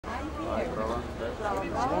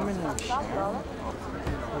woman named Sharon.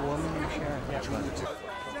 A woman named Sharon.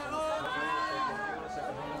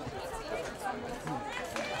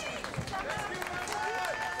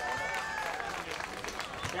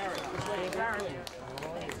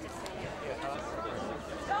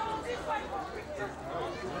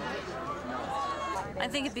 I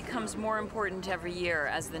think it becomes more important every year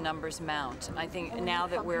as the numbers mount. I think now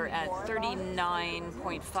that we're at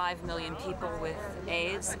 39.5 million people with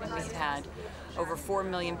AIDS, and we've had over 4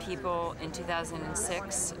 million people in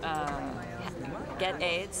 2006 get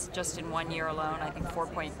AIDS just in 1 year alone. I think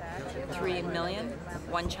 4.3 million,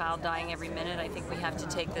 one child dying every minute. I think we have to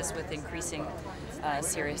take this with increasing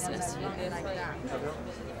seriousness.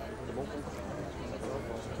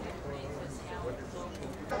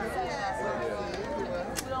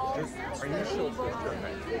 Are you sure?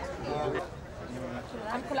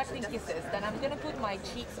 I'm collecting kisses, then I'm going to put my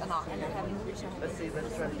cheeks on and then having let's see,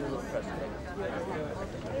 let's try to do a little press.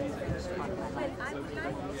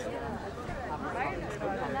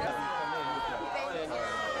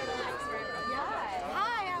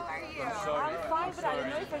 Hi, how are you? I'm fine, but I don't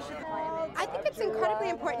know if I should. I think it's incredibly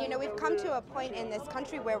important. You know, we've come to a point in this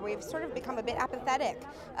country where we've sort of become a bit apathetic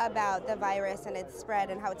about the virus and its spread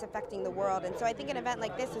and how it's affecting the world. And so I think an event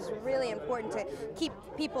like this is really important to keep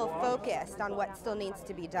people focused on what still needs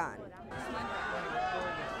to be done.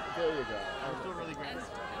 There you go. We're still really great.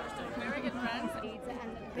 Very good friends.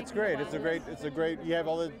 It's great. It's a great. You have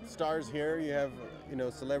all the stars here. You have, you know,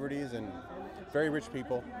 celebrities and very rich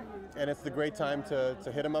people, and it's the great time to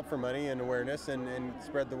hit them up for money and awareness and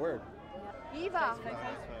spread the word. Eva.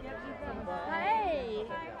 Hey.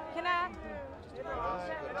 Can I? Just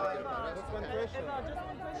one question. Just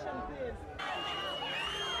one question, please.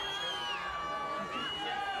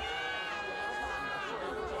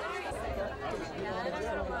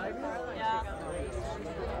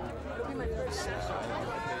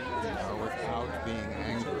 Without being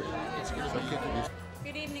angry. It's okay to be.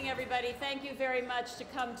 Good evening, everybody. Thank you very much to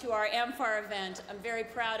come to our AMFAR event. I'm very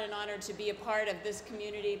proud and honored to be a part of this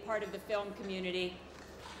community, part of the film community,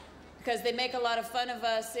 because they make a lot of fun of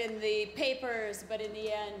us in the papers, but in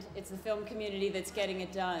the end, it's the film community that's getting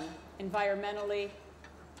it done. Environmentally,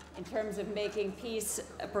 in terms of making peace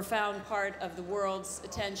a profound part of the world's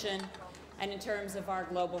attention, and in terms of our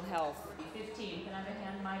global health. 15, can I have a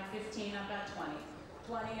hand, Mike? 15, I've got 20.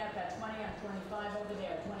 20, I've got 20, I'm 25 over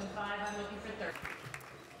there. 25, I'm looking for 30.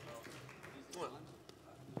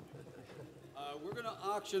 We're going to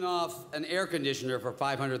auction off an air conditioner for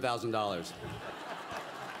 $500,000.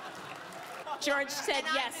 George said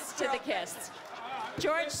yes to the kiss.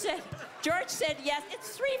 George said yes.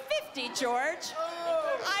 It's $350, George.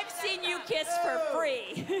 I've seen you kiss for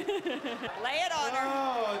free. Lay it on her.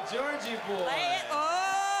 Oh, Georgie boy. Lay it.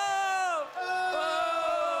 Oh.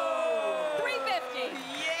 Oh. $350.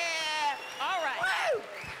 Yeah. All right. Woo.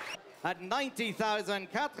 At 90,000,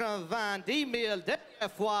 90,000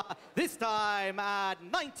 fois. This time at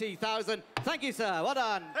 90,000. Thank you, sir. Well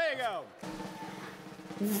done. There you go.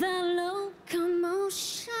 The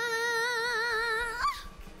locomotion.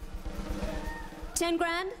 10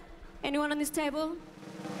 grand? Anyone on this table?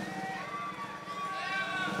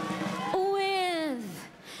 With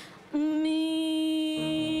me.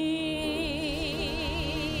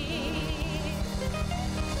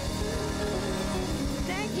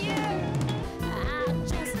 Thank you. I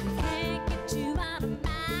just can't get you out of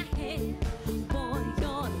my head. Boy,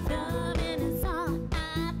 your loving is all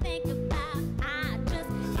I think about. I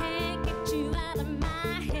just can't get you out of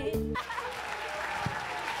my head.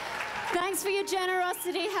 Thanks for your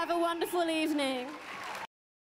generosity. Have a wonderful evening.